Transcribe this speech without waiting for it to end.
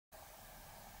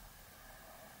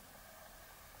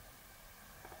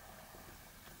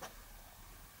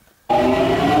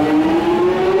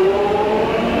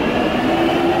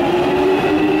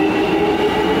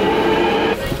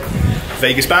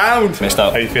Vegas bound. Missed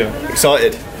out. How you feeling?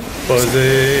 Excited.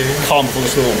 Buzzy. Calm full of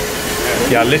school.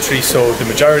 Yeah, literally, so the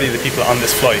majority of the people on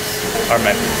this flight are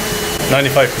men.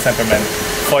 95% are men,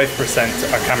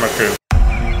 5% are camera crew.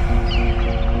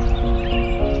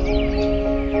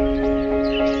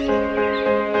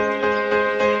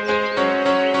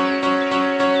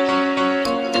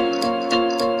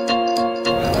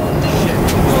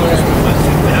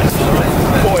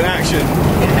 Boy in action.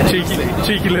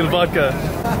 Cheeky little vodka.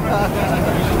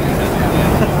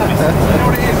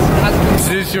 Is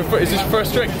this your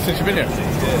first drink since you've been here?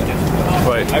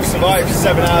 Right. I've survived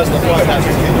 7 hours on the flight without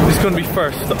drinking. This is going to be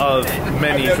first of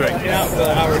many drinks. Out for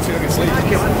an hour or two and sleep.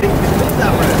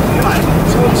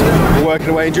 We're working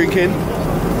away and drinking.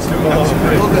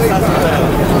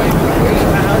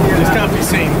 This can't be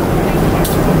seen.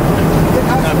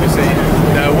 Can't be seen.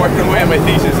 No, working away on my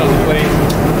thesis on the plane.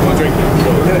 No drinking.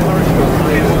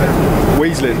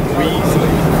 Weaseling.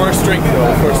 First drink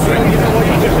though, first drink.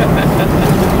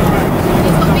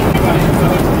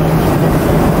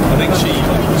 I think she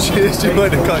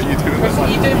might have caught you doing this.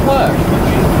 You did work?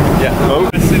 Yeah. Oh.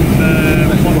 This is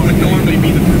what would normally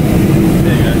be the...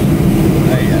 There you go.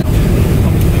 There you go.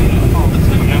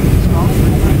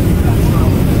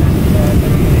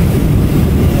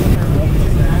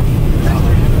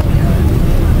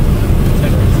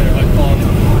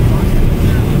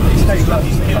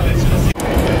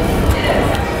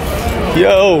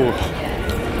 Yo!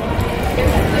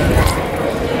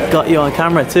 Got you on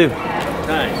camera too.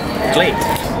 Nice. Late.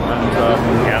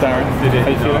 Darren, how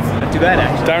you feeling? Not too bad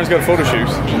actually. Darren's got a photo shoot,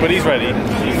 but he's ready.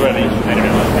 He's ready. I don't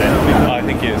know. I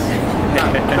think he is.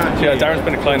 Yeah, Darren's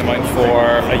been a client of mine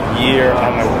for a year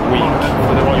and a week.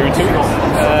 Year and 2 weeks?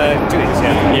 2 weeks,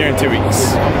 yeah. Year and 2 weeks.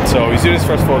 So he's doing his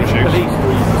first photo shoot.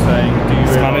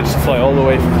 He's managed to fly all the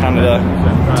way from Canada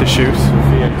to shoot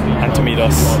and to meet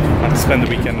us and to spend the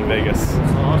weekend in Vegas.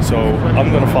 So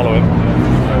I'm going to follow him.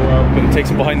 I'm going to take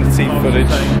some behind the scenes footage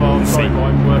and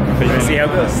see how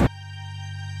it goes.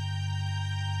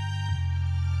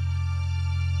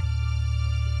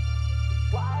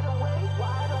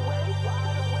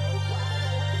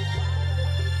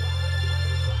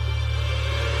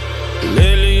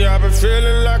 Lately I've been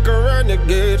feeling like a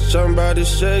renegade. Somebody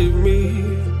save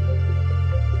me.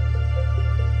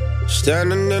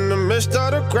 Standing in the midst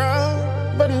of the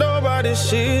crowd, but nobody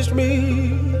sees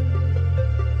me.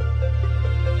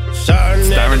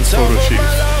 Darren's photo shoot,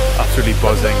 absolutely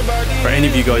buzzing. For any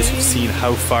of you guys who've seen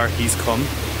how far he's come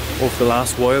over the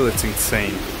last while, it's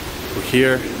insane. We're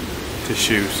here to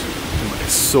shoot. I'm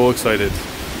so excited.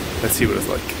 Let's see what it's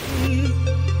like.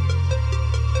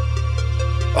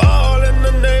 All in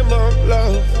the name of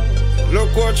love.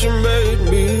 Look what you made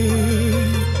me.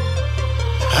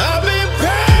 I've been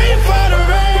praying for the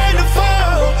rain to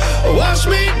fall. Wash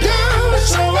me down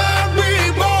so I'll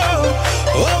be born.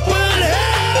 Open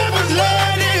heavens,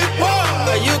 let it pour.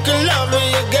 You can love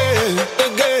me again,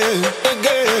 again,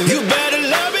 again. You better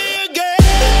love me again.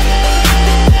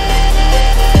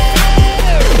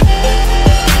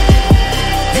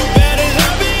 You better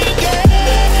love me again.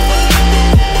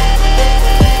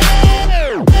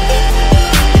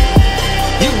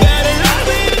 You better love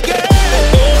me again.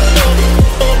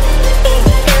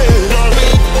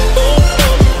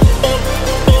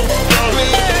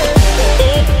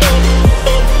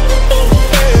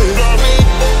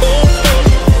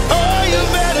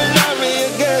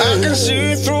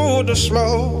 See through the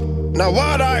smoke, not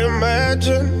what I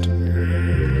imagined.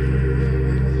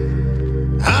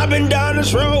 I've been down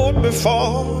this road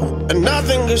before, and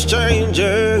nothing is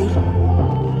changing.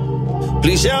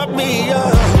 Please help me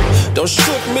up, don't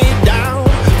shoot me down.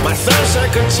 My third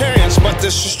second chance, but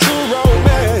this is true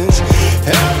romance.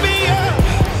 Help me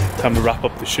up. Time to wrap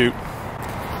up the shoot.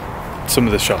 Some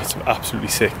of the shots are absolutely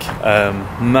sick.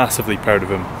 Massively proud of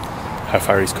him, how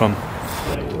far he's come.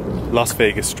 Las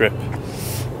Vegas Strip.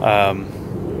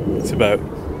 It's about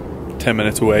 10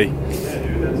 minutes away.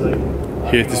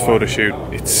 Here at this photo shoot,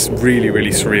 it's really,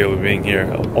 really surreal being here.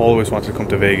 I've always wanted to come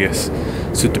to Vegas,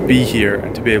 so to be here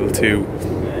and to be able to,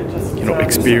 you know,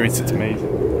 experience it's amazing.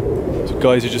 So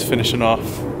guys are just finishing off.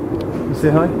 You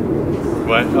say hi?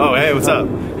 What? Oh, hey, what's up?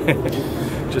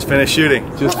 Just finished shooting.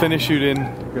 Just finished shooting.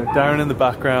 Got Darren in the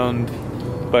background,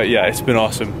 but yeah, it's been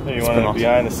awesome. Hey, you it's want been to awesome.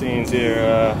 behind the scenes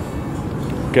here?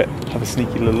 Have a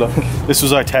sneaky little look. This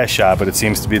was our test shot, but it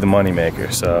seems to be the money maker.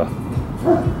 So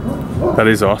that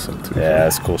is awesome. yeah,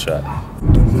 it's a cool shot.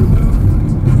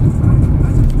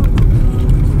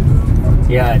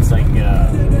 Yeah, it's like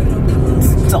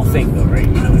it's all fake though, right?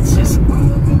 You know, it's just.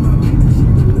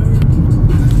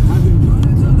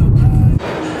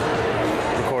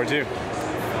 Record you.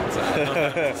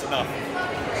 It's enough.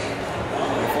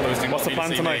 What's the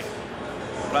plan tonight?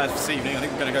 Plans this evening, I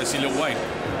think we're going to go see Lil Wayne.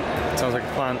 Sounds like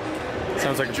a plan.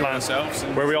 Sounds like a Enjoy plan. ourselves.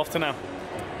 And Where are we off to now?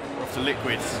 we're off to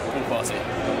Liquid pool party.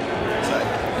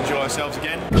 So, enjoy ourselves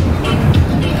again.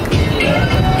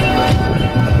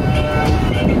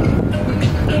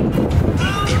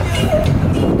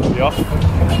 You off?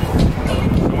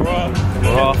 We're off.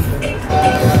 We're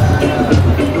off.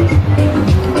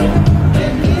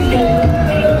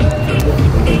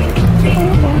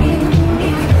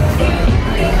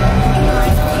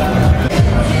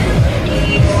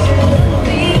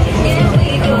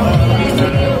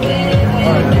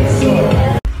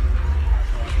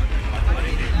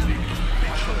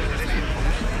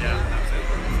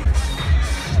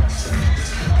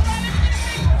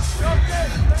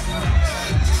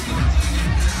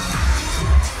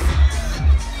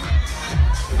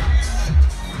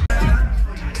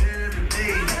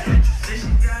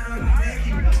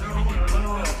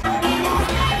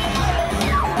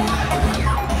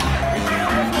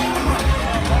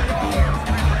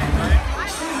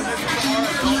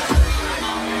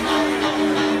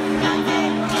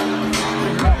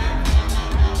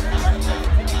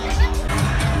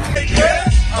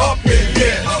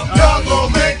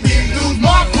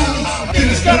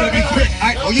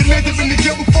 You made it in the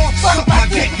jail before, suck my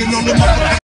dick, you know the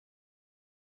mother.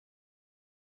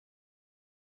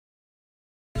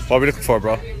 What are we looking for,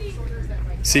 bro?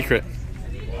 Secret.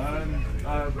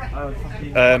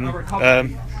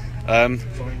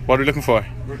 What are we looking for?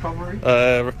 Recovery.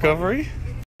 Recovery?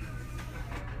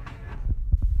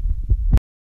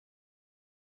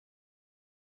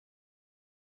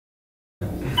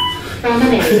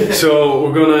 So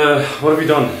we're gonna. What have we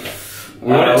done?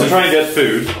 We wanted to try and get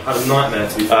food. Had a nightmare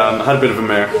to be fair. Had a bit of a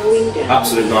mare.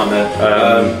 Absolute nightmare.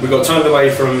 We got turned away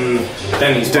from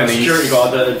Denny's. Security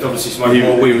guard that obviously smoked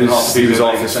more weed than half the He was people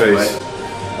off in his Vegas face.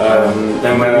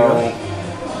 anyway.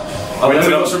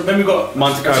 Then we got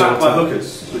Monte Carlo attacked by Hotel.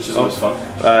 hookers, which is always fun.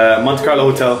 Monte Carlo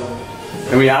Hotel.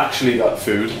 And we actually got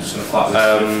food. Just gonna fight with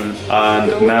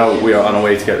And now we are on our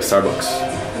way to get a Starbucks.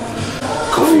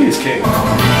 coffee is king.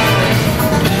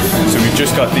 So we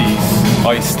just got these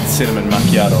iced cinnamon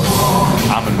macchiatos,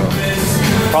 almond milk.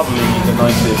 Probably the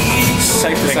nicest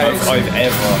Safe to thing say I've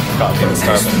ever got in a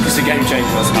Starbucks. it's a game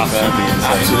changer. Absolutely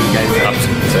insane. Absolute game changer.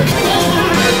 Absolutely insane.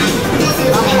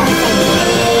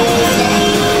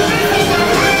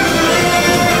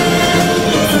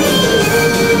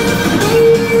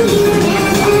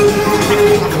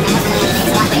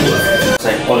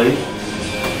 Say Ollie.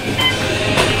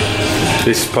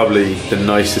 This is probably the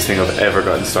nicest thing I've ever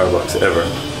got in Starbucks, ever.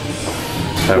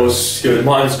 Was good.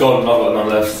 Mine's gone and I've got none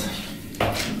left.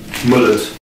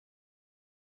 Mullered.